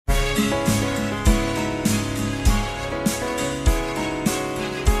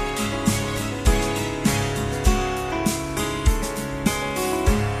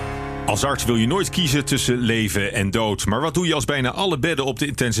Als arts wil je nooit kiezen tussen leven en dood. Maar wat doe je als bijna alle bedden op de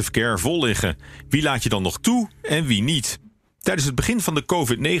intensive care vol liggen? Wie laat je dan nog toe en wie niet? Tijdens het begin van de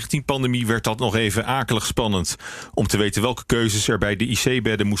COVID-19-pandemie werd dat nog even akelig spannend. Om te weten welke keuzes er bij de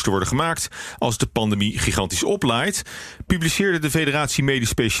IC-bedden moesten worden gemaakt als de pandemie gigantisch oplaait, publiceerde de Federatie Medisch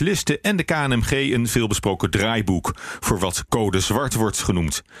Specialisten en de KNMG een veelbesproken draaiboek voor wat code zwart wordt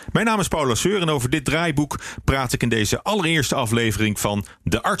genoemd. Mijn naam is Paul Lasseur en over dit draaiboek praat ik in deze allereerste aflevering van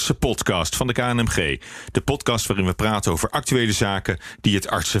de Artsenpodcast van de KNMG. De podcast waarin we praten over actuele zaken die het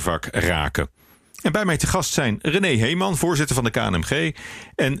artsenvak raken. En bij mij te gast zijn René Heeman, voorzitter van de KNMG,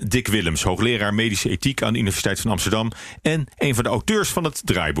 en Dick Willems, hoogleraar medische ethiek aan de Universiteit van Amsterdam en een van de auteurs van het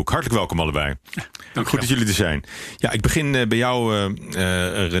draaiboek. Hartelijk welkom allebei. Goed dat jullie er zijn. Ja, ik begin bij jou,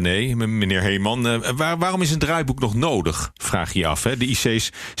 René, meneer Heeman. Waarom is een draaiboek nog nodig, vraag je je af. Hè? De IC's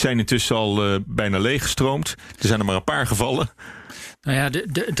zijn intussen al bijna leeggestroomd. Er zijn er maar een paar gevallen. Nou ja,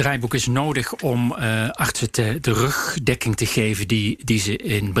 het draaiboek is nodig om artsen de rugdekking te geven die ze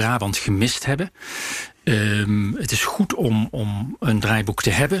in Brabant gemist hebben. Het is goed om een draaiboek te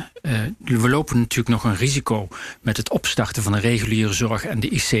hebben. We lopen natuurlijk nog een risico met het opstarten van de reguliere zorg en de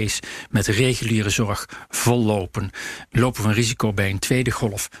IC's met de reguliere zorg vollopen. Lopen we een risico bij een tweede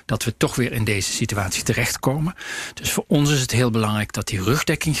golf dat we toch weer in deze situatie terechtkomen. Dus voor ons is het heel belangrijk dat die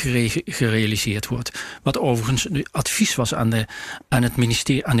rugdekking gerealiseerd wordt. Wat overigens advies was aan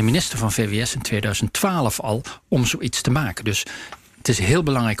de minister van VWS in 2012 al om zoiets te maken. Dus het is heel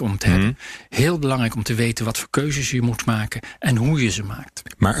belangrijk om te hebben. Heel belangrijk om te weten wat voor keuzes je moet maken en hoe je ze maakt.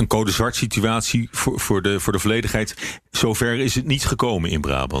 Maar een code zwart situatie voor de volledigheid, zover is het niet gekomen in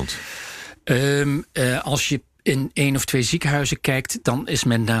Brabant? Als je in 1 of 2 ziekenhuizen kijkt, dan is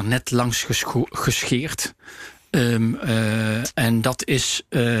men daar net langs gescheerd. En dat is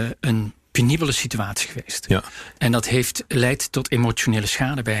een penibele situatie geweest. Ja. En dat leidt tot emotionele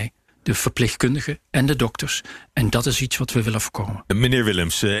schade bij de verpleegkundigen en de dokters. En dat is iets wat we willen voorkomen. Meneer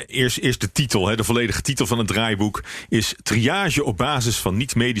Willems, eerst de titel. De volledige titel van het draaiboek is Triage op basis van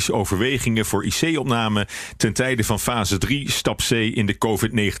niet-medische overwegingen voor IC-opname ten tijde van fase 3, stap C in de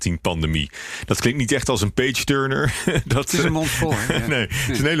COVID-19-pandemie. Dat klinkt niet echt als een page-turner. Het is een mond vol. Hè? Ja. Nee, het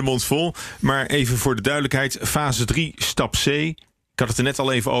is een hele mond vol. Maar even voor de duidelijkheid, fase 3, stap C. Ik had het er net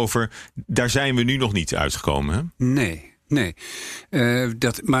al even over. Daar zijn we nu nog niet uitgekomen, hè? Nee,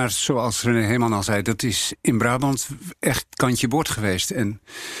 maar zoals René Heeman al zei, dat is in Brabant echt kantje boord geweest. En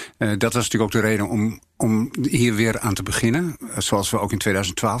dat was natuurlijk ook de reden om hier weer aan te beginnen. Zoals we ook in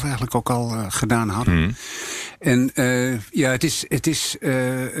 2012 eigenlijk ook al gedaan hadden. En het is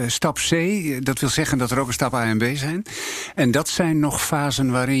stap C. Dat wil zeggen dat er ook een stap A en B zijn. En dat zijn nog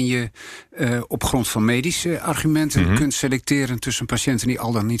fasen waarin je op grond van medische argumenten kunt selecteren tussen patiënten die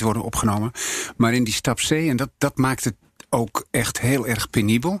al dan niet worden opgenomen. Maar in die stap C, en dat maakt het ook echt heel erg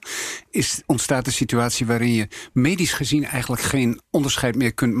penibel, ontstaat een situatie waarin je medisch gezien eigenlijk geen onderscheid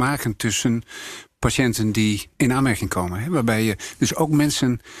meer kunt maken tussen patiënten die in aanmerking komen. Hè, waarbij je dus ook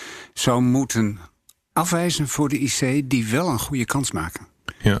mensen zou moeten afwijzen voor de IC die wel een goede kans maken.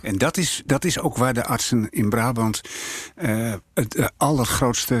 Ja. En dat is ook waar de artsen in Brabant het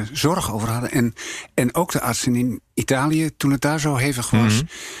allergrootste zorg over hadden. En ook de artsen in Italië, toen het daar zo hevig was,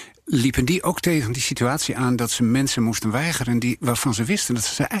 liepen die ook tegen die situatie aan dat ze mensen moesten weigeren waarvan ze wisten dat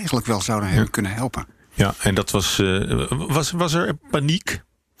ze eigenlijk wel zouden hebben kunnen helpen. Ja, en dat was er paniek?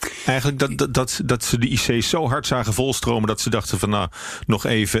 Eigenlijk dat ze de IC zo hard zagen volstromen dat ze dachten van nog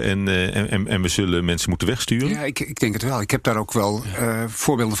even en we zullen mensen moeten wegsturen? Ja, ik denk het wel. Ik heb daar ook wel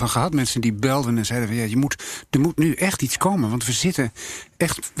voorbeelden van gehad. Mensen die belden en zeiden van er moet nu echt iets komen. Want we zitten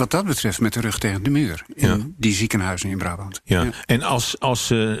echt wat dat betreft met de rug tegen de muur in die ziekenhuizen in Brabant. Ja. En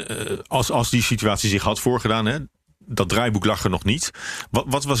als die situatie zich had voorgedaan, hè, dat draaiboek lag er nog niet.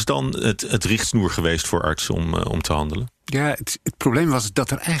 Wat was dan het richtsnoer geweest voor artsen om te handelen? Ja, het probleem was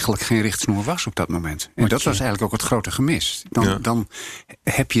dat er eigenlijk geen richtsnoer was op dat moment. En dat was eigenlijk ook het grote gemis. Dan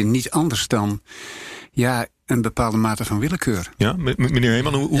heb je niet anders dan een bepaalde mate van willekeur. Ja, meneer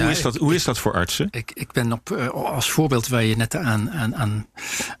Heeman, hoe is dat voor artsen? Ik ben als voorbeeld waar je net aan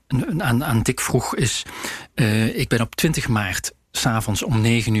Dick vroeg is, ik ben op 20 maart 's avonds om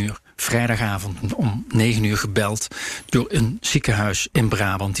 9 uur, vrijdagavond om 9 uur gebeld door een ziekenhuis in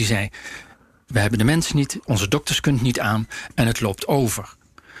Brabant. Die zei, we hebben de mensen niet, onze dokters kunnen het niet aan en het loopt over.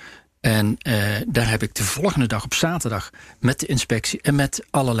 En daar heb ik de volgende dag op zaterdag met de inspectie en met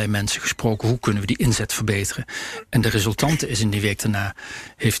allerlei mensen gesproken. Hoe kunnen we die inzet verbeteren? En de resultante is in die week daarna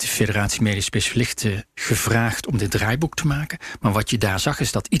heeft de Federatie Medisch Specialisten gevraagd om dit draaiboek te maken. Maar wat je daar zag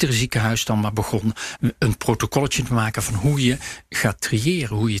is dat ieder ziekenhuis dan maar begon een protocolletje te maken van hoe je gaat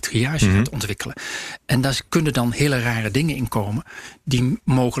triëren, hoe je triage gaat ontwikkelen. En daar kunnen dan hele rare dingen in komen die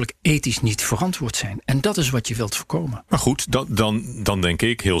mogelijk ethisch niet verantwoord zijn. En dat is wat je wilt voorkomen. Maar goed, dan denk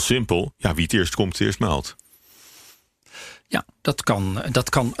ik heel simpel. Ja, wie het eerst komt, het eerst maalt. Ja, dat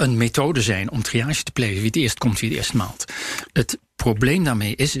kan een methode zijn om triage te plegen. Wie het eerst komt, wie het eerst maalt. Het probleem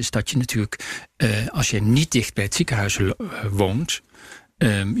daarmee is dat je natuurlijk, als je niet dicht bij het ziekenhuis woont,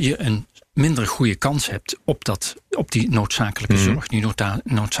 je een minder goede kans hebt op die noodzakelijke zorg, die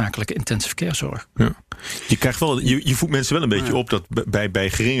noodzakelijke intensive care zorg. Ja. Je krijgt wel, je voedt mensen wel een beetje op dat bij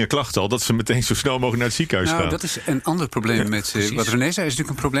geringe klachten al dat ze meteen zo snel mogelijk naar het ziekenhuis gaan. Dat is een ander probleem met wat René zei, is natuurlijk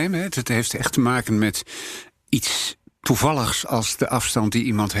een probleem. Hè? Het heeft echt te maken met iets toevalligs als de afstand die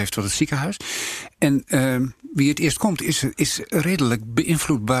iemand heeft tot het ziekenhuis. En wie het eerst komt is redelijk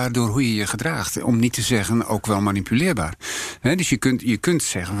beïnvloedbaar door hoe je je gedraagt. Om niet te zeggen ook wel manipuleerbaar. Dus je kunt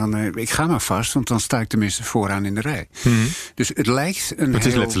zeggen van ik ga maar vast, want dan sta ik tenminste vooraan in de rij. Dus het lijkt een het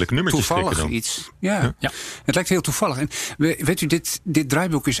is heel letterlijk toevallig dan. iets. Ja, het lijkt heel toevallig. En weet u, dit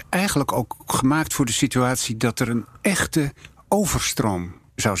draaiboek is eigenlijk ook gemaakt voor de situatie dat er een echte overstroom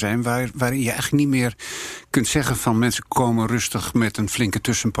zou zijn, waarin je eigenlijk niet meer kunt zeggen van mensen komen rustig met een flinke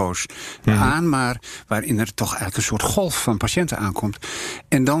tussenpoos aan, maar waarin er toch eigenlijk een soort golf van patiënten aankomt.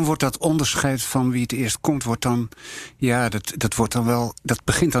 En dan wordt dat onderscheid van wie het eerst komt, wordt dan, dat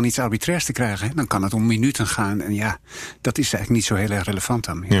begint dan iets arbitrairs te krijgen. Hè? Dan kan het om minuten gaan en dat is eigenlijk niet zo heel erg relevant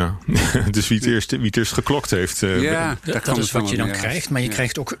dan meer. Ja, dus wie het eerst geklokt heeft. Dat is wat je dan krijgt, maar je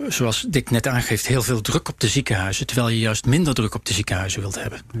krijgt ook, zoals Dick net aangeeft, heel veel druk op de ziekenhuizen, terwijl je juist minder druk op de ziekenhuizen wilt hebben.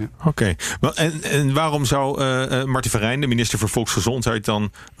 Ja. Oké. En waarom zou Martin van Rijn, de minister voor Volksgezondheid,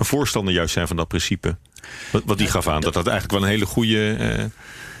 dan een voorstander juist zijn van dat principe? Wat die gaf aan, dat eigenlijk wel een hele goede...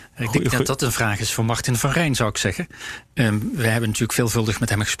 Ik denk dat dat een vraag is voor Martin van Rijn, zou ik zeggen. We hebben natuurlijk veelvuldig met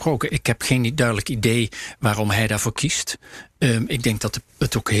hem gesproken. Ik heb geen duidelijk idee waarom hij daarvoor kiest. Ik denk dat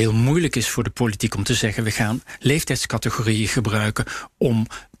het ook heel moeilijk is voor de politiek om te zeggen, we gaan leeftijdscategorieën gebruiken om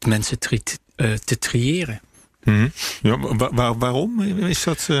mensen te triëren. Ja, waarom is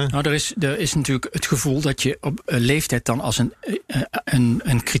dat? Er is natuurlijk het gevoel dat je op leeftijd dan als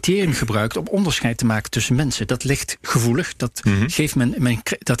een criterium gebruikt om onderscheid te maken tussen mensen. Dat ligt gevoelig. Dat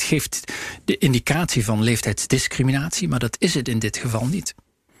geeft de indicatie van leeftijdsdiscriminatie, maar dat is het in dit geval niet.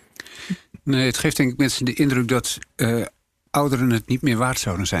 Nee, het geeft denk ik mensen de indruk dat ouderen het niet meer waard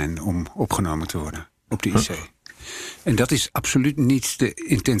zouden zijn om opgenomen te worden op de IC. En dat is absoluut niet de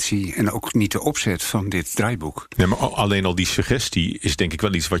intentie en ook niet de opzet van dit draaiboek. Nee, maar alleen al die suggestie is denk ik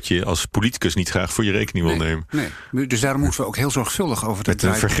wel iets wat je als politicus niet graag voor je rekening wil nemen. Nee. Dus daarom moeten we ook heel zorgvuldig over dat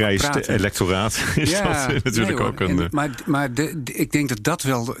draaiboek praten. Met een vergrijsd electoraat is dat natuurlijk ook een... Maar ik denk dat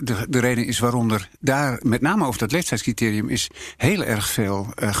wel de reden is waarom er daar, met name over dat leeftijdscriterium, is heel erg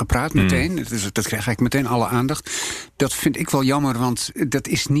veel gepraat meteen. Dat krijgt eigenlijk meteen alle aandacht. Dat vind ik wel jammer, want dat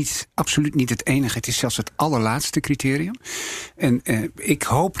is absoluut niet het enige. Het is zelfs het allerlaatste criterium. En ik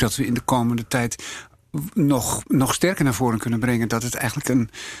hoop dat we in de komende tijd nog sterker naar voren kunnen brengen dat het eigenlijk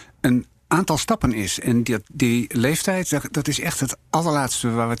een aantal stappen is. En die leeftijd, dat is echt het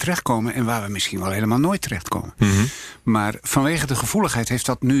allerlaatste waar we terechtkomen en waar we misschien wel helemaal nooit terechtkomen. Maar vanwege de gevoeligheid heeft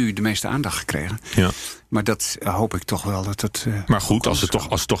dat nu de meeste aandacht gekregen. Ja. Maar dat hoop ik toch wel dat het... maar goed, als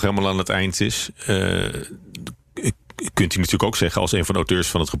het toch helemaal aan het eind is... kunt u natuurlijk ook zeggen als een van de auteurs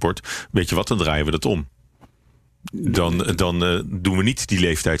van het rapport, weet je wat, dan draaien we dat om. Dan doen we niet die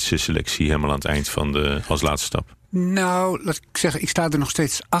leeftijdsselectie helemaal aan het eind als laatste stap. Nou, laat ik zeggen, ik sta er nog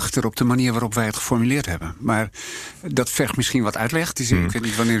steeds achter op de manier waarop wij het geformuleerd hebben. Maar dat vergt misschien wat uitleg. Dus ik weet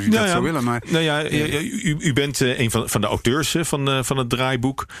niet wanneer u dat zou willen. Maar, u bent een van de auteurs van het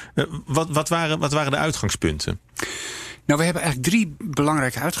draaiboek. Wat waren de uitgangspunten? Nou, we hebben eigenlijk 3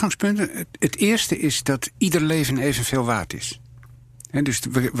 belangrijke uitgangspunten. Het eerste is dat ieder leven evenveel waard is. Dus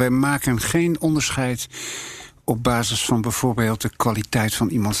we maken geen onderscheid op basis van bijvoorbeeld de kwaliteit van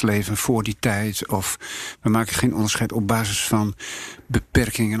iemands leven voor die tijd. Of we maken geen onderscheid op basis van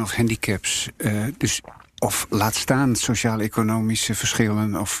beperkingen of handicaps. Of laat staan sociaal-economische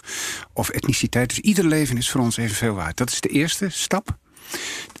verschillen of etniciteit. Dus ieder leven is voor ons evenveel waard. Dat is de eerste stap.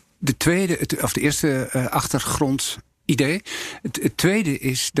 De eerste achtergrondidee. Het tweede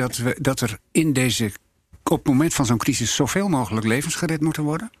is dat er op het moment van zo'n crisis zoveel mogelijk levens gered moeten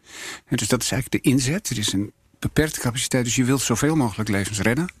worden. En dus dat is eigenlijk de inzet. Er is een beperkte capaciteit. Dus je wilt zoveel mogelijk levens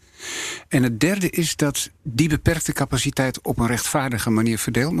redden. En het derde is dat die beperkte capaciteit op een rechtvaardige manier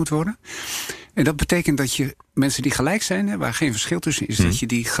verdeeld moet worden. En dat betekent dat je mensen die gelijk zijn, waar geen verschil tussen is, dat je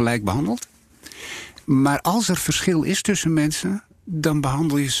die gelijk behandelt. Maar als er verschil is tussen mensen, dan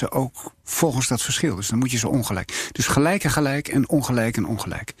behandel je ze ook volgens dat verschil. Dus dan moet je ze ongelijk. Dus gelijk en gelijk en ongelijk en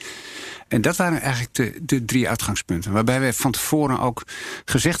ongelijk. En dat waren eigenlijk de 3 uitgangspunten. Waarbij wij van tevoren ook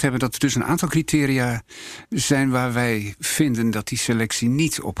gezegd hebben dat er dus een aantal criteria zijn waar wij vinden dat die selectie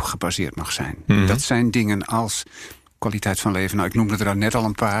niet op gebaseerd mag zijn. Mm-hmm. Dat zijn dingen als kwaliteit van leven. Nou, ik noemde er net al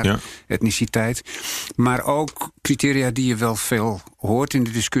een paar. Ja. Etniciteit. Maar ook criteria die je wel veel hoort in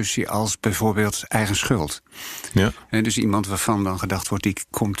de discussie, als bijvoorbeeld eigen schuld. Ja. En dus iemand waarvan dan gedacht wordt, die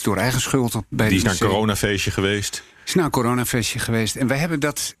komt door eigen schuld op bij die is naar een coronafeestje geweest. Is naar een coronafeestje geweest. En wij hebben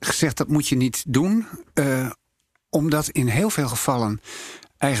dat gezegd, dat moet je niet doen. Omdat in heel veel gevallen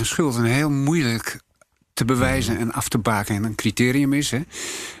eigen schuld een heel moeilijk te bewijzen en af te bakenen een criterium is. Hè.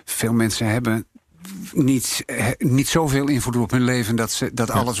 Veel mensen hebben niet zoveel invloed op hun leven dat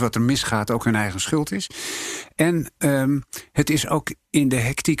alles wat er misgaat ook hun eigen schuld is. En het is ook in de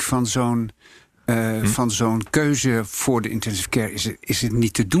hectiek van zo'n keuze voor de intensive care is het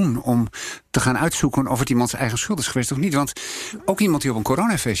niet te doen om te gaan uitzoeken of het iemands eigen schuld is geweest of niet. Want ook iemand die op een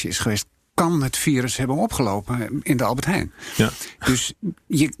coronafeestje is geweest, kan het virus hebben opgelopen in de Albert Heijn. Ja. Dus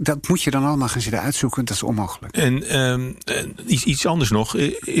dat moet je dan allemaal gaan zitten uitzoeken. Dat is onmogelijk. En iets anders nog.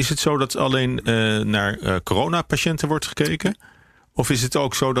 Is het zo dat alleen naar coronapatiënten wordt gekeken? Of is het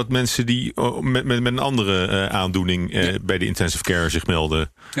ook zo dat mensen die met een andere aandoening bij de intensive care zich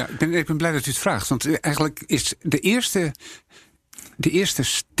melden? Ja, ik ben blij dat u het vraagt. Want eigenlijk is de eerste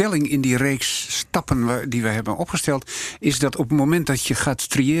stelling in die reeks stappen die we hebben opgesteld, is dat op het moment dat je gaat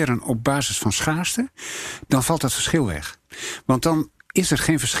triëren op basis van schaarste, dan valt dat verschil weg. Want dan is er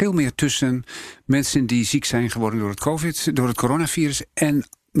geen verschil meer tussen mensen die ziek zijn geworden door het coronavirus en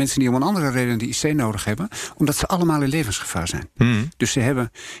mensen die om een andere reden die IC nodig hebben, omdat ze allemaal in levensgevaar zijn. Dus ze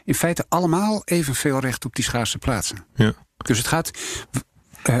hebben in feite allemaal evenveel recht op die schaarse plaatsen. Ja. Dus het gaat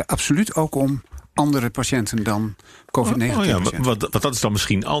absoluut ook om andere patiënten dan COVID-19. Want dat is dan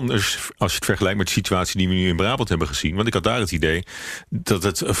misschien anders als je het vergelijkt met de situatie die we nu in Brabant hebben gezien. Want ik had daar het idee dat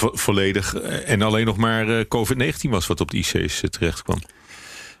het volledig en alleen nog maar COVID-19 was wat op de IC's terecht kwam.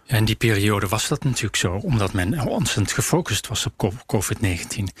 Ja, in die periode was dat natuurlijk zo, omdat men ontzettend gefocust was op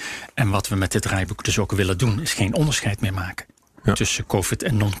COVID-19. En wat we met dit draaiboek dus ook willen doen, is geen onderscheid meer maken. Ja. Tussen COVID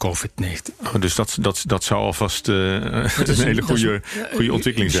en non-COVID-19. Dus dat zou alvast een hele goede ontwikkeling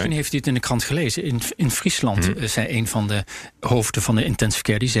zijn. Misschien heeft u het in de krant gelezen. In Friesland zei een van de hoofden van de intensive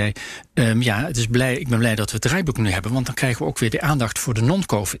care, die zei, ik ben blij dat we het draaiboek nu hebben, want dan krijgen we ook weer de aandacht voor de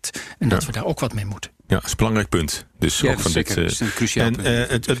non-COVID. En dat we daar ook wat mee moeten. Ja, dat is een belangrijk punt. Dus ook van zeker, dit. Een cruciaal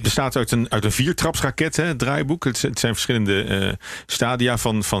punt. Het bestaat uit een 4-trapsraket, het draaiboek. Het zijn verschillende stadia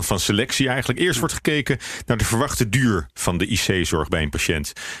van selectie eigenlijk. Eerst wordt gekeken naar de verwachte duur van de IC-zorg bij een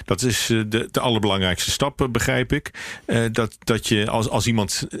patiënt. Dat is de allerbelangrijkste stap, begrijp ik. Dat je als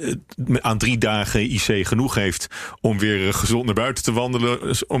iemand aan 3 dagen IC genoeg heeft om weer gezond naar buiten te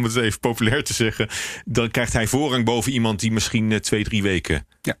wandelen, om het even populair te zeggen, dan krijgt hij voorrang boven iemand die misschien 2-3 weken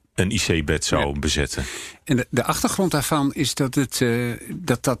een IC-bed zou bezetten. En de achtergrond daarvan is dat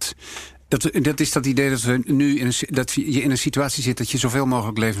is dat idee dat we nu dat je in een situatie zit dat je zoveel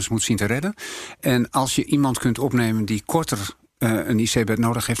mogelijk levens moet zien te redden. En als je iemand kunt opnemen die korter een IC-bed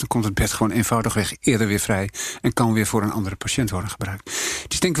nodig heeft, dan komt het bed gewoon eenvoudigweg eerder weer vrij en kan weer voor een andere patiënt worden gebruikt.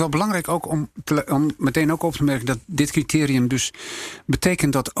 Het is denk ik wel belangrijk ook om meteen ook op te merken dat dit criterium dus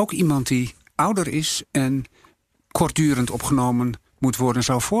betekent dat ook iemand die ouder is en kortdurend opgenomen moet worden,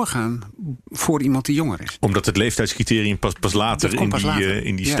 zou voorgaan voor iemand die jonger is. Omdat het leeftijdscriterium pas later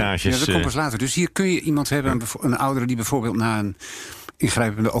in die stages. Ja, dat komt pas later. Dus hier kun je iemand hebben, een oudere die bijvoorbeeld na een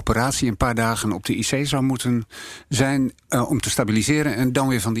ingrijpende operatie een paar dagen op de IC zou moeten zijn om te stabiliseren en dan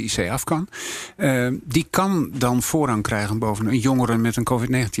weer van de IC af kan. Die kan dan voorrang krijgen boven een jongere met een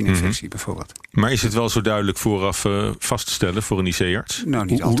COVID-19-infectie bijvoorbeeld. Maar is het wel zo duidelijk vooraf vast te stellen voor een IC-arts? Nou,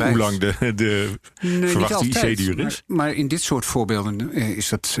 niet altijd. Hoe lang de verwachte IC-duur is? Maar in dit soort voorbeelden is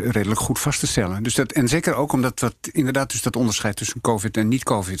dat redelijk goed vast te stellen. Dus en zeker ook omdat inderdaad dus dat onderscheid tussen COVID en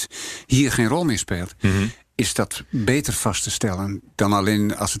niet-COVID hier geen rol meer speelt. Is dat beter vast te stellen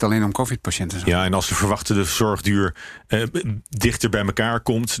dan als het alleen om COVID-patiënten gaat. Ja, en als de verwachte zorgduur dichter bij elkaar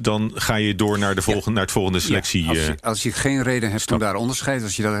komt, dan ga je door naar het volgende selectie. Ja, als je geen reden hebt om daar onderscheid,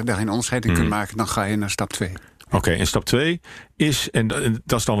 als je daar geen onderscheid in kunt maken, dan ga je naar stap 2. Oké, en stap 2 is, en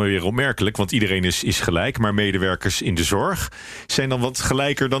dat is dan weer opmerkelijk, want iedereen is gelijk, maar medewerkers in de zorg zijn dan wat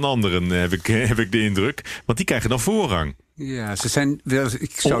gelijker dan anderen, heb ik de indruk. Want die krijgen dan voorrang. Ja, ze zijn wel.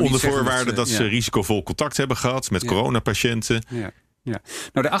 Ik zou onder voorwaarde dat ze risicovol contact hebben gehad met coronapatiënten. Ja. Ja.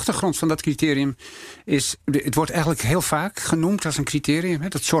 Nou, de achtergrond van dat criterium is... Het wordt eigenlijk heel vaak genoemd als een criterium...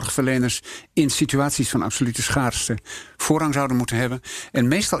 dat zorgverleners in situaties van absolute schaarste... voorrang zouden moeten hebben. En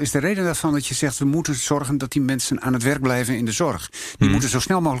meestal is de reden daarvan dat je zegt... we moeten zorgen dat die mensen aan het werk blijven in de zorg. Die moeten zo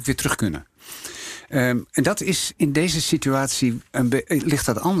snel mogelijk weer terug kunnen. En dat is in deze situatie ligt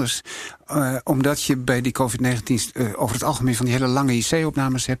dat anders. Omdat je bij die COVID-19 over het algemeen van die hele lange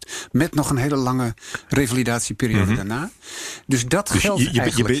IC-opnames hebt... met nog een hele lange revalidatieperiode daarna. Dus dat geldt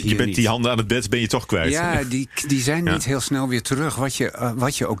eigenlijk je bent niet. Die handen aan het bed ben je toch kwijt. Ja, die zijn niet heel snel weer terug,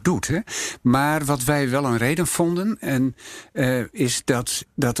 wat je ook doet. Hè. Maar wat wij wel een reden vonden... is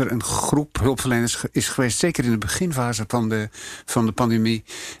dat er een groep hulpverleners is geweest... zeker in de beginfase van de pandemie...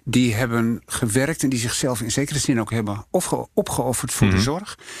 die hebben gewerkt en die zichzelf in zekere zin ook hebben opgeofferd voor de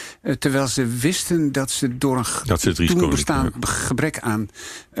zorg. Terwijl ze wisten dat ze door een toen bestaand gebrek aan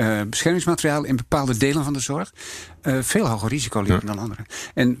beschermingsmateriaal in bepaalde delen van de zorg veel hoger risico liepen dan anderen.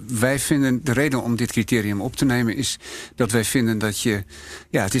 En wij vinden, de reden om dit criterium op te nemen is dat wij vinden dat je...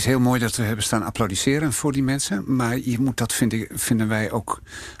 Ja, het is heel mooi dat we hebben staan applaudisseren voor die mensen, maar je moet dat, vinden wij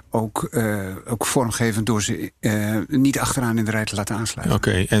ook vormgeven door ze niet achteraan in de rij te laten aansluiten.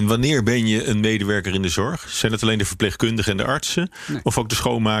 Oké, en wanneer ben je een medewerker in de zorg? Zijn het alleen de verpleegkundigen en de artsen? Nee. Of ook de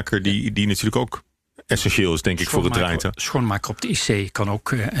schoonmaker die natuurlijk ook essentieel is, denk ik, voor het draaien? Schoonmaker op de IC kan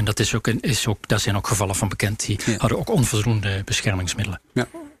ook, en dat is ook, daar zijn ook gevallen van bekend, die hadden ook onvoldoende beschermingsmiddelen. Ja.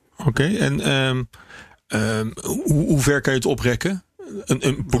 Oké, en hoe ver kan je het oprekken?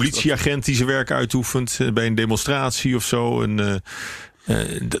 Een politieagent die zijn werk uitoefent bij een demonstratie of zo...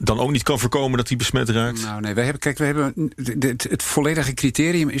 dan ook niet kan voorkomen dat hij besmet raakt? Nou nee, we hebben het volledige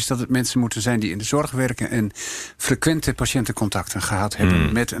criterium is dat het mensen moeten zijn die in de zorg werken en frequente patiëntencontacten gehad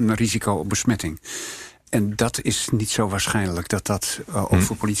hebben met een risico op besmetting. En dat is niet zo waarschijnlijk dat ook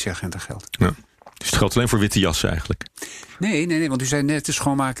voor politieagenten geldt. Ja. Dus het geldt alleen voor witte jassen eigenlijk? Nee, want u zei net de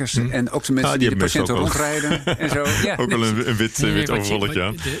schoonmakers en ook de mensen die de patiënten rondrijden en zo. Ja, ook wel een wit overrolletje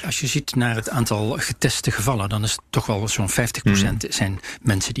aan. Als je ziet naar het aantal geteste gevallen, dan is het toch wel zo'n 50% zijn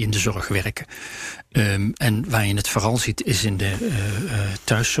mensen die in de zorg werken. En waar je het vooral ziet is in de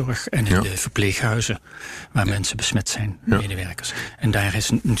thuiszorg en in de verpleeghuizen, waar mensen besmet zijn, medewerkers. En daar is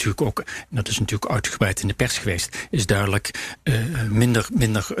natuurlijk ook, dat is natuurlijk uitgebreid in de pers geweest, is duidelijk minder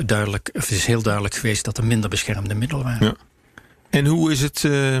duidelijk, of het is heel duidelijk geweest dat er minder beschermde middelen waren. Ja. En hoe is het...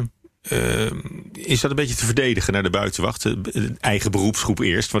 is dat een beetje te verdedigen naar de buitenwacht? De eigen beroepsgroep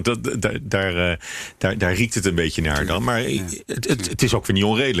eerst, want daar riekt het een beetje naar dan. Maar het is ook weer niet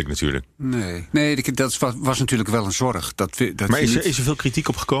onredelijk natuurlijk. Nee, dat was natuurlijk wel een zorg. Maar is er veel kritiek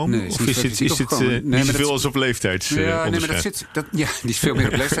op gekomen? Nee, of is het niet zoveel als op leeftijdsonderscheid? Die is veel meer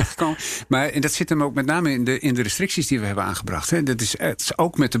op leeftijd gekomen. En dat zit hem ook met name in de restricties die we hebben aangebracht. Hè. Het is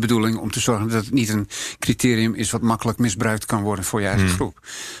ook met de bedoeling om te zorgen dat het niet een criterium is wat makkelijk misbruikt kan worden voor je eigen groep.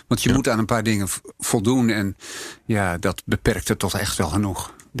 Want je moet aan een paar dingen voldoen en dat beperkt het toch echt wel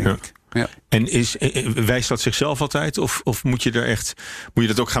genoeg, denk ik. Ja. En wijst dat zichzelf altijd? Of moet je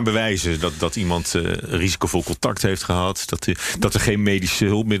dat ook gaan bewijzen? Dat iemand risicovol contact heeft gehad? Dat er geen medische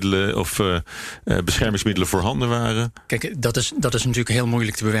hulpmiddelen of beschermingsmiddelen voorhanden waren? Kijk, dat is natuurlijk heel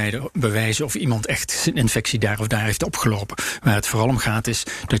moeilijk te bewijzen of iemand echt zijn infectie daar of daar heeft opgelopen. Waar het vooral om gaat is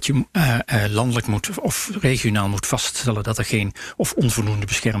dat je landelijk of regionaal moet vaststellen dat er geen of onvoldoende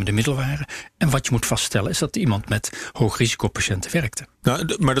beschermende middelen waren. En wat je moet vaststellen is dat iemand met hoogrisicopatiënten werkte.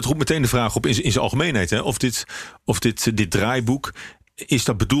 Nou, maar dat roept meteen de vraag op in zijn algemeenheid. Hè? Of dit draaiboek, is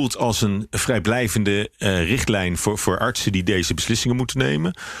dat bedoeld als een vrijblijvende richtlijn voor artsen die deze beslissingen moeten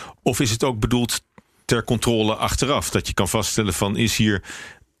nemen? Of is het ook bedoeld ter controle achteraf? Dat je kan vaststellen van, is hier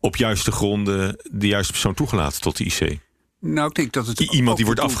op juiste gronden de juiste persoon toegelaten tot de IC? Nou, ik denk dat het iemand die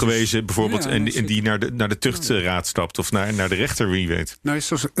wordt afgewezen bijvoorbeeld en die naar de tuchtraad stapt of naar de rechter, wie weet. Nou,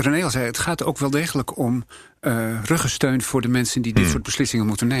 zoals René al zei, het gaat ook wel degelijk om ruggensteun voor de mensen die dit soort beslissingen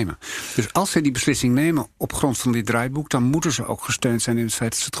moeten nemen. Dus als zij die beslissing nemen op grond van dit draaiboek, dan moeten ze ook gesteund zijn in het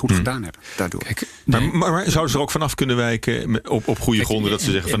feit dat ze het goed gedaan hebben daardoor. Kijk, maar zouden ze er ook vanaf kunnen wijken op goede gronden dat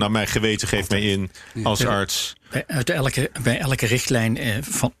ze zeggen van nou, mijn geweten geeft mij in als arts? Bij elke richtlijn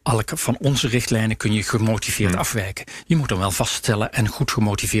van onze richtlijnen kun je gemotiveerd afwijken. Je moet dan wel vaststellen en goed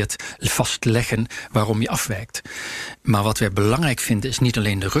gemotiveerd vastleggen waarom je afwijkt. Maar wat wij belangrijk vinden is niet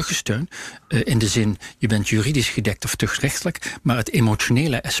alleen de ruggensteun, in de zin je bent juridisch gedekt of tuchtrechtelijk, maar het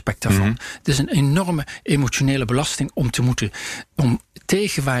emotionele aspect daarvan. Het is een enorme emotionele belasting om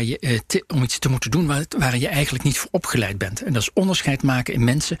iets te moeten doen waar je eigenlijk niet voor opgeleid bent. En dat is onderscheid maken in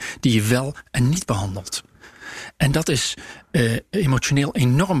mensen die je wel en niet behandelt. En dat is emotioneel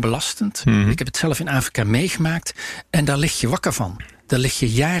enorm belastend. Ik heb het zelf in Afrika meegemaakt. En daar lig je wakker van. Daar lig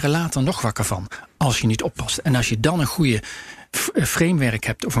je jaren later nog wakker van. Als je niet oppast. En als je dan een goede framewerk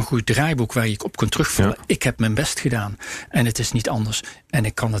hebt of een goed draaiboek waar je op kunt terugvallen. Ja. Ik heb mijn best gedaan en het is niet anders. En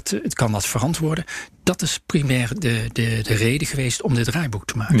ik kan dat verantwoorden. Dat is primair de reden geweest om dit draaiboek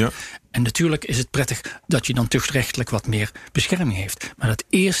te maken. Ja. En natuurlijk is het prettig dat je dan tuchtrechtelijk wat meer bescherming heeft. Maar dat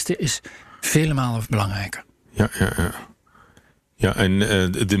eerste is vele malen belangrijker. Ja. Ja, en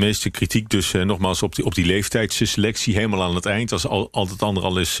de meeste kritiek dus nogmaals op die leeftijdsselectie helemaal aan het eind, als al het andere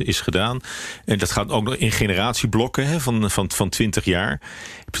al is gedaan. En dat gaat ook nog in generatieblokken van 20 jaar.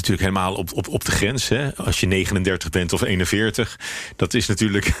 Je hebt natuurlijk helemaal op de grens. Hè. Als je 39 bent of 41, dat is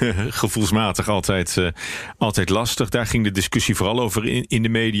natuurlijk gevoelsmatig altijd lastig. Daar ging de discussie vooral over in de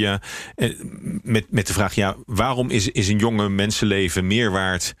media. Met de vraag, waarom is een jonge mensenleven meer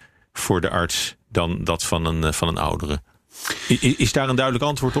waard voor de arts dan dat van een oudere? Is daar een duidelijk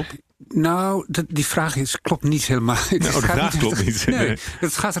antwoord op? Nou, die vraag klopt niet helemaal. Klopt niet. Nee,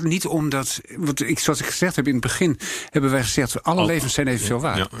 het gaat er niet om dat. Zoals ik gezegd heb in het begin, hebben wij gezegd, alle levens zijn evenveel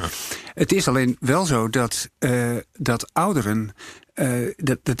waard. Ja. Het is alleen wel zo dat ouderen.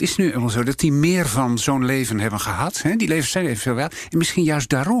 Dat is nu helemaal zo, dat die meer van zo'n leven hebben gehad. Hè? Die levens zijn evenveel waard. En misschien juist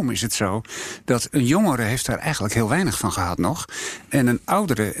daarom is het zo dat een jongere heeft daar eigenlijk heel weinig van gehad nog. En een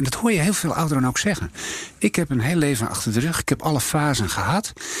oudere, en dat hoor je heel veel ouderen ook zeggen. Ik heb een heel leven achter de rug, ik heb alle fasen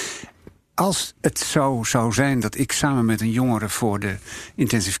gehad. Als het zo zou zijn dat ik samen met een jongere voor de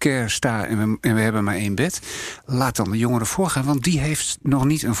intensive care sta en we hebben maar 1 bed, laat dan de jongere voorgaan, want die heeft nog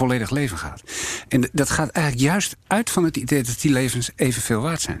niet een volledig leven gehad. En dat gaat eigenlijk juist uit van het idee dat die levens evenveel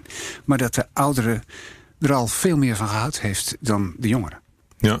waard zijn. Maar dat de oudere er al veel meer van gehad heeft dan de jongere.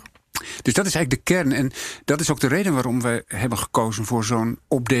 Ja. Dus dat is eigenlijk de kern. En dat is ook de reden waarom we hebben gekozen voor zo'n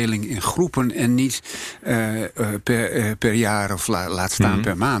opdeling in groepen en niet per jaar of laat staan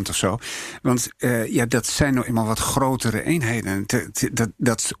per maand of zo. Want dat zijn nou eenmaal wat grotere eenheden.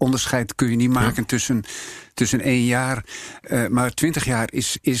 Dat onderscheid kun je niet maken tussen 1 jaar. Maar 20 jaar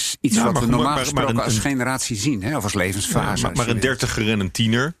is iets wat we normaal gesproken als generatie zien. Hè, of als levensfase. Maar een 30er en een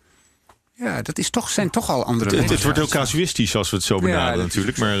 10er. Ja, dat zijn toch al andere levens. Het wordt heel casuïstisch als we het zo benaderen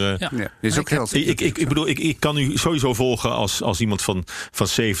natuurlijk. Maar is ook heel ik bedoel, ik kan u sowieso volgen als iemand van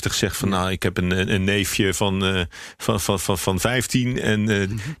 70 zegt van nou, ik heb een neefje van 15 en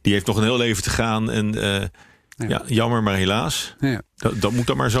die heeft nog een heel leven te gaan. En jammer, maar helaas. Ja. Dat moet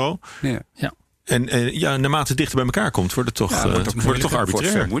dan maar zo. Ja. En naarmate het dichter bij elkaar komt, wordt het toch arbitrair. Wordt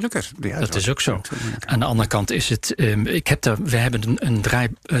veel moeilijker. Ja, dat is ook zo. Aan de andere kant is het. We hebben een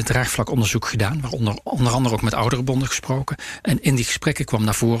draagvlakonderzoek gedaan, waaronder onder andere ook met ouderenbonden gesproken. En in die gesprekken kwam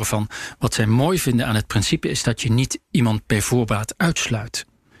naar voren van wat zij mooi vinden aan het principe is dat je niet iemand bij voorbaat uitsluit.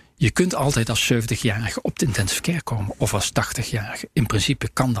 Je kunt altijd als 70-jarige op de intensive care komen of als 80-jarige. In principe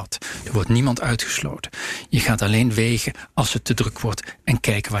kan dat. Er wordt niemand uitgesloten. Je gaat alleen wegen als het te druk wordt en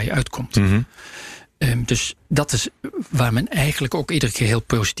kijken waar je uitkomt. Mm-hmm. Dus dat is waar men eigenlijk ook iedere keer heel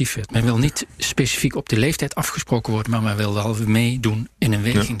positief werd. Men wil niet specifiek op de leeftijd afgesproken worden, maar men wil wel meedoen in een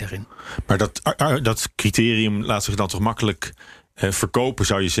weging daarin. Maar dat criterium laat zich dan toch makkelijk verkopen,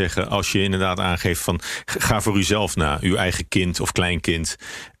 zou je zeggen, als je inderdaad aangeeft van ga voor uzelf na, uw eigen kind of kleinkind.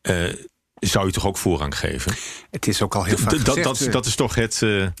 Zou je toch ook voorrang geven? Het is ook al heel vaak gezegd. Dat is toch het.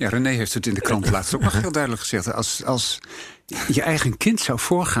 Ja, René heeft het in de krant laatst ook nog heel duidelijk gezegd. Als je eigen kind zou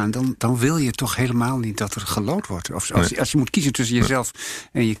voorgaan, dan wil je toch helemaal niet dat er geloot wordt. Of als je moet kiezen tussen jezelf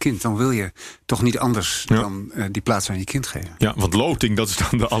en je kind, dan wil je toch niet anders dan die plaats aan je kind geven. Ja, want loting, dat is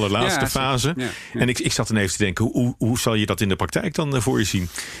dan de allerlaatste fase. Ja. En ik zat dan even te denken, hoe zal je dat in de praktijk dan voor je zien?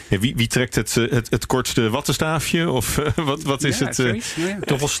 Wie trekt het kortste wattenstaafje? Of wat is het?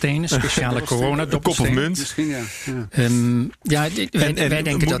 Dobbelstenen, speciale corona-dobbelstenen. Kop of munt? Misschien, wij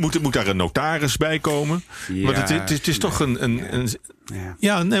denken dat moet daar een notaris bij komen? Ja, want het is toch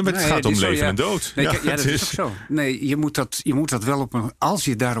maar het gaat om leven en dood. Nee, dat is ook zo. Nee, je moet dat wel op als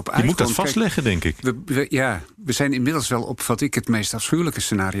je daarop uitkomt. Je moet dat vastleggen, denk ik. We zijn inmiddels wel op wat ik het meest afschuwelijke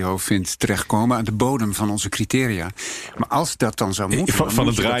scenario vind terechtkomen aan de bodem van onze criteria. Maar als dat dan zou moeten, van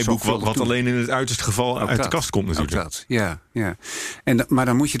een draaiboek wat alleen in het uiterste geval uit de kast komt natuurlijk. Ook dat, ja. Maar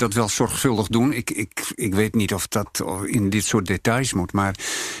dan moet je dat wel zorgvuldig doen. Ik weet niet of dat in dit soort details moet, maar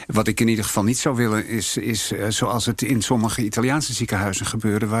wat ik in ieder geval niet zou willen is zoals het in sommige Italiaanse ziekenhuizen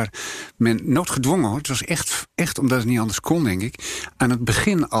gebeurde, waar men noodgedwongen hoor. Het was echt omdat het niet anders kon, denk ik. Aan het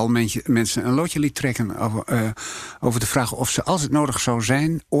begin al mensen een loodje liet trekken over de vraag of ze, als het nodig zou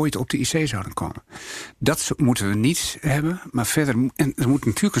zijn, ooit op de IC zouden komen. Dat moeten we niet hebben, maar verder er moet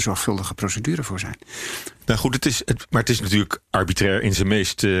natuurlijk een zorgvuldige procedure voor zijn. Nou goed, maar het is natuurlijk arbitrair in zijn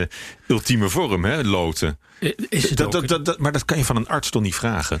meest ultieme vorm, hè, loten. is het ook. Maar dat kan je van een arts toch niet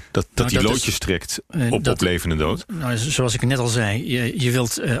vragen? Dat die loodjes trekt op leven en dood? Nou, zoals ik net al zei, je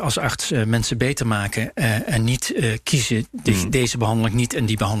wilt als arts mensen beter maken en niet kiezen, deze behandel ik niet en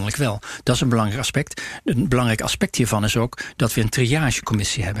die behandel ik wel. Dat is een belangrijk aspect. Een belangrijk aspect hiervan is ook dat we een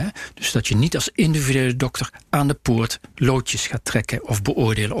triagecommissie hebben. Hè? Dus dat je niet als individuele dokter aan de poort loodjes gaat trekken of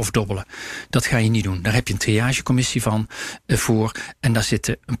beoordelen of dobbelen. Dat ga je niet doen. Daar heb je een triagecommissie voor. En daar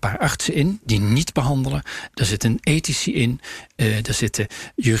zitten een paar artsen in die niet behandelen. Daar zitten een ethici in. Daar zitten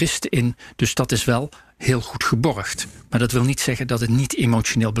juristen in. Dus dat is wel heel goed geborgd. Maar dat wil niet zeggen dat het niet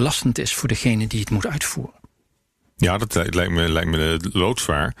emotioneel belastend is voor degene die het moet uitvoeren. Ja, dat lijkt me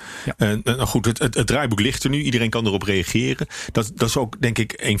loodzwaar. Ja. Nou goed, het draaiboek ligt er nu. Iedereen kan erop reageren. Dat is ook, denk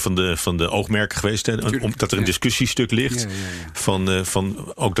ik, een van de oogmerken geweest. Hè, dat er een discussiestuk ligt. Ja.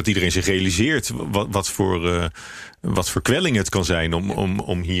 Van ook dat iedereen zich realiseert wat voor kwelling het kan zijn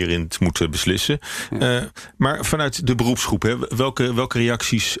om hierin te moeten beslissen. Ja. Maar vanuit de beroepsgroep, hè, welke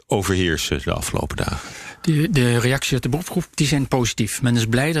reacties overheersen de afgelopen dagen? De reacties uit de beroepsgroep die zijn positief. Men is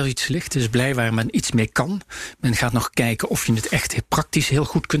blij dat er iets ligt. Het is blij waar men iets mee kan. Men gaat nog kijken of je het echt praktisch heel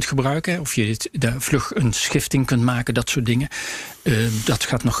goed kunt gebruiken. Of je daar vlug een schifting kunt maken, dat soort dingen. Dat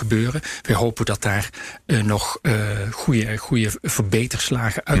gaat nog gebeuren. We hopen dat daar nog goede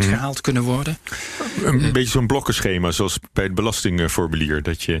verbeterslagen uitgehaald kunnen worden. Een beetje zo'n blokkenschema, zoals bij het belastingformulier.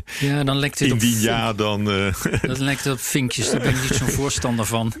 Dat je dan lijkt het dan dat lijkt het op vinkjes. Daar ben ik niet zo'n voorstander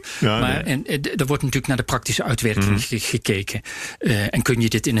van. Ja, maar er wordt natuurlijk naar de praktische uitwerking gekeken. En kun je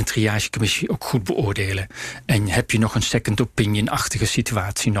dit in een triagecommissie ook goed beoordelen? En heb je nog een second opinion-achtige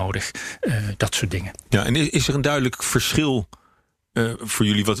situatie nodig? Dat soort dingen. Ja, en is er een duidelijk verschil voor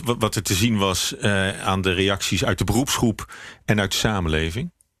jullie wat er te zien was aan de reacties uit de beroepsgroep en uit de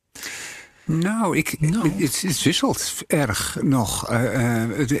samenleving? Nou, het wisselt erg nog.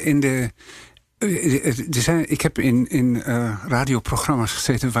 Ik heb in radioprogramma's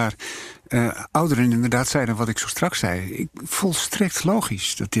gezeten waar ouderen inderdaad zeiden wat ik zo straks zei. Volstrekt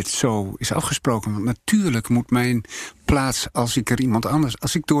logisch dat dit zo is afgesproken. Want natuurlijk moet mijn plaats, als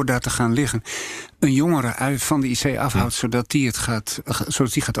ik door daar te gaan liggen, een jongere van de IC afhoudt, zodat die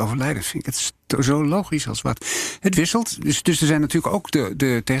gaat overlijden. Vind ik het zo logisch als wat. Het wisselt. Dus er zijn natuurlijk ook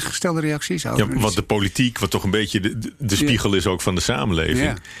de tegengestelde reacties. Ja, want de politiek, wat toch een beetje de spiegel is ook van de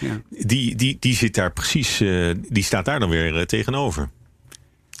samenleving, die zit daar precies, die staat daar dan weer tegenover.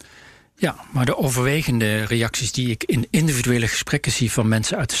 Ja, maar de overwegende reacties die ik in individuele gesprekken zie van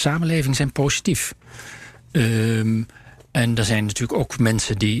mensen uit de samenleving zijn positief. En er zijn natuurlijk ook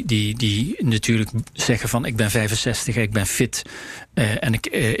mensen die natuurlijk zeggen van ik ben 65, ik ben fit en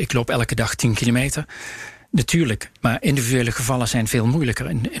ik loop elke dag 10 kilometer. Natuurlijk, maar individuele gevallen zijn veel moeilijker.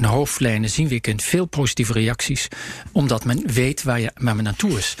 In hoofdlijnen zien we veel positieve reacties, omdat men weet waar men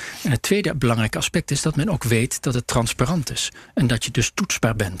naartoe is. En het tweede belangrijke aspect is dat men ook weet dat het transparant is. En dat je dus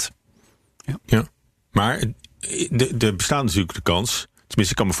toetsbaar bent. Ja. Maar er bestaat natuurlijk de kans,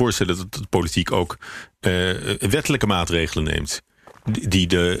 tenminste ik kan me voorstellen dat de politiek ook wettelijke maatregelen neemt die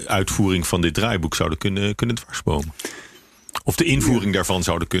de uitvoering van dit draaiboek zouden kunnen dwarsbomen. Of de invoering daarvan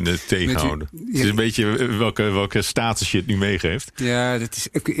zouden kunnen tegenhouden. Het is een beetje welke status je het nu meegeeft. Ja, dat is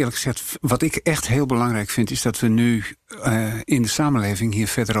eerlijk gezegd. Wat ik echt heel belangrijk vind, is dat we nu in de samenleving hier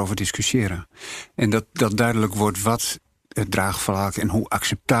verder over discussiëren. En dat duidelijk wordt wat het draagvlak en hoe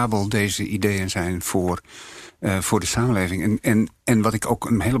acceptabel deze ideeën zijn voor de samenleving. En wat ik ook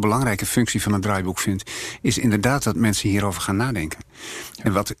een hele belangrijke functie van het draaiboek vind, is inderdaad dat mensen hierover gaan nadenken. Ja.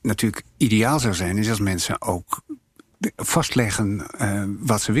 En wat natuurlijk ideaal zou zijn, is als mensen ook vastleggen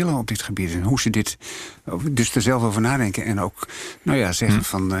wat ze willen op dit gebied. En hoe ze dit dus er zelf over nadenken. En ook zeggen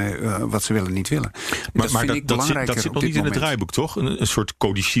van wat ze willen en niet willen. Maar dat zit nog niet in het draaiboek, toch? Een soort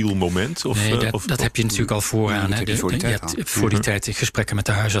codiciel moment? Dat heb je natuurlijk al vooraan. Voor die tijd gesprekken met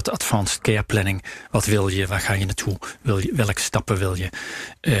de huisarts, advanced care planning. Wat wil je? Waar ga je naartoe? Welke stappen wil je?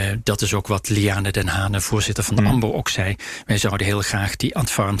 Dat is ook wat Liane Den Haan, voorzitter van de AMBO, ook zei. Wij zouden heel graag die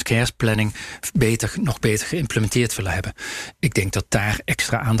advanced care planning nog beter geïmplementeerd willen hebben. Ik denk dat daar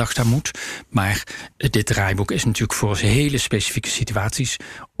extra aandacht aan moet. Maar dit draaiboek is natuurlijk voor hele specifieke situaties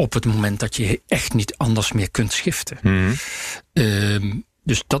op het moment dat je echt niet anders meer kunt schiften.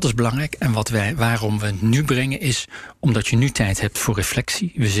 Dus dat is belangrijk. En waarom we het nu brengen is omdat je nu tijd hebt voor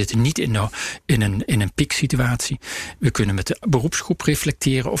reflectie. We zitten niet in een pieksituatie. We kunnen met de beroepsgroep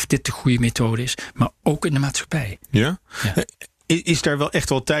reflecteren of dit de goede methode is. Maar ook in de maatschappij. Ja? Is daar wel echt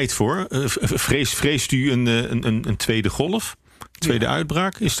wel tijd voor? Vreest u een tweede golf? Tweede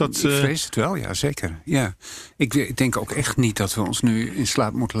uitbraak? Is dat? Ik vrees het wel, ja, zeker. Ja. Ik denk ook echt niet dat we ons nu in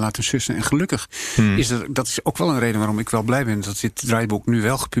slaap moeten laten sussen. En gelukkig is dat is ook wel een reden waarom ik wel blij ben dat dit draaiboek nu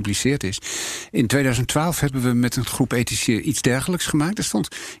wel gepubliceerd is. In 2012 hebben we met een groep ethici iets dergelijks gemaakt. Er stond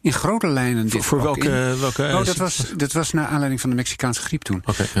in grote lijnen dit voor welke? Dat was naar aanleiding van de Mexicaanse griep toen.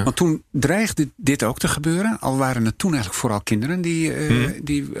 Okay, ja. Want toen dreigde dit ook te gebeuren. Al waren het toen eigenlijk vooral kinderen die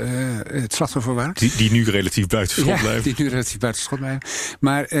het slachtoffer waren. Die nu relatief buitenschot blijven. Die nu relatief buitenschot blijven.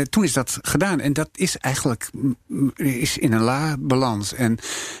 Maar toen is dat gedaan. En dat is eigenlijk in een la beland. En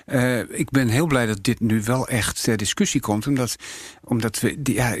ik ben heel blij dat dit nu wel echt ter discussie komt. Omdat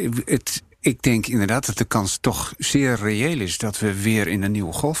we... Ik denk inderdaad dat de kans toch zeer reëel is dat we weer in een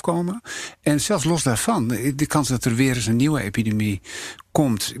nieuwe golf komen. En zelfs los daarvan, de kans dat er weer eens een nieuwe epidemie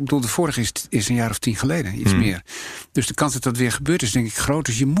komt. Ik bedoel, de vorige is een jaar of 10 geleden, iets meer. Dus de kans dat dat weer gebeurt is denk ik groot.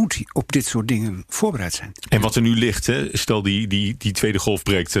 Dus je moet op dit soort dingen voorbereid zijn. En wat er nu ligt, hè, stel die tweede golf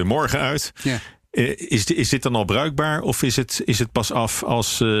breekt morgen uit. Ja. Is dit dan al bruikbaar of is het pas af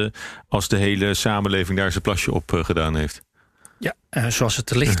als de hele samenleving daar zijn plasje op gedaan heeft? Ja, zoals het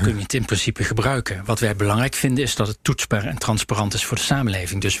er ligt kun je het in principe gebruiken. Wat wij belangrijk vinden is dat het toetsbaar en transparant is voor de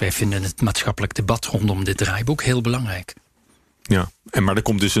samenleving. Dus wij vinden het maatschappelijk debat rondom dit draaiboek heel belangrijk. Ja, maar er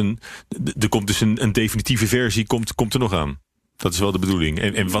komt dus een definitieve versie komt er nog aan. Dat is wel de bedoeling.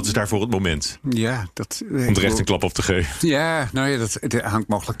 En wat is daarvoor het moment? Ja, om de recht een klap op te geven. Ja, nou ja, dat hangt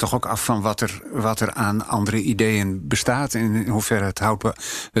mogelijk toch ook af van wat er aan andere ideeën bestaat. En in hoeverre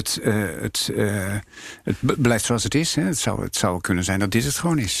het blijft zoals het is. Hè. Het zou kunnen zijn dat dit het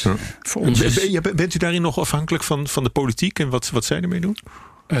gewoon is. Ja. Voor ons bent u daarin nog afhankelijk van de politiek en wat zij ermee doen?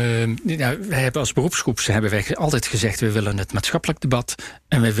 Wij hebben als beroepsgroep altijd gezegd, we willen het maatschappelijk debat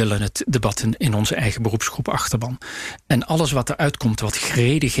en we willen het debat in onze eigen beroepsgroep achterban. En alles wat eruit komt wat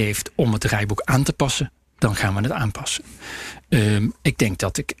reden geeft om het draaiboek aan te passen, dan gaan we het aanpassen. Ik denk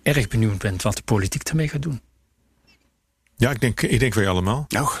dat ik erg benieuwd ben wat de politiek ermee gaat doen. Ja, ik denk wij allemaal.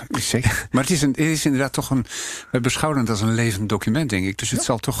 Nou, zeker. Maar het is inderdaad toch we beschouwen het als een levend document, denk ik. Dus het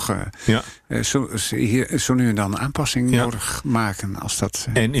zal toch zo nu en dan een aanpassing nodig maken. Als dat,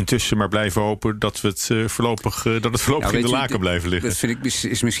 En intussen maar blijven hopen dat we het voorlopig in de laken blijven liggen. Dat vind ik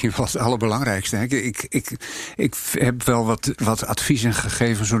is misschien wel het allerbelangrijkste. Hè. Ik heb wel wat adviezen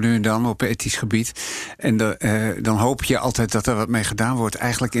gegeven zo nu en dan op ethisch gebied. En dan hoop je altijd dat er wat mee gedaan wordt.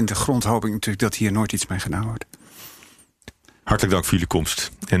 Eigenlijk in de grond hoop ik natuurlijk dat hier nooit iets mee gedaan wordt. Hartelijk dank voor jullie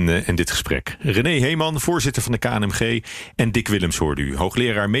komst en dit gesprek. René Heeman, voorzitter van de KNMG... en Dick Willems hoorde u,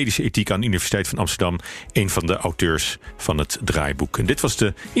 hoogleraar medische ethiek aan de Universiteit van Amsterdam... een van de auteurs van het draaiboek. En dit was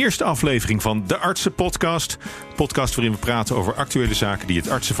de eerste aflevering van de Artsenpodcast. Podcast waarin we praten over actuele zaken die het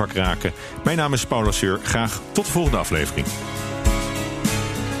artsenvak raken. Mijn naam is Paul Lasseur. Graag tot de volgende aflevering.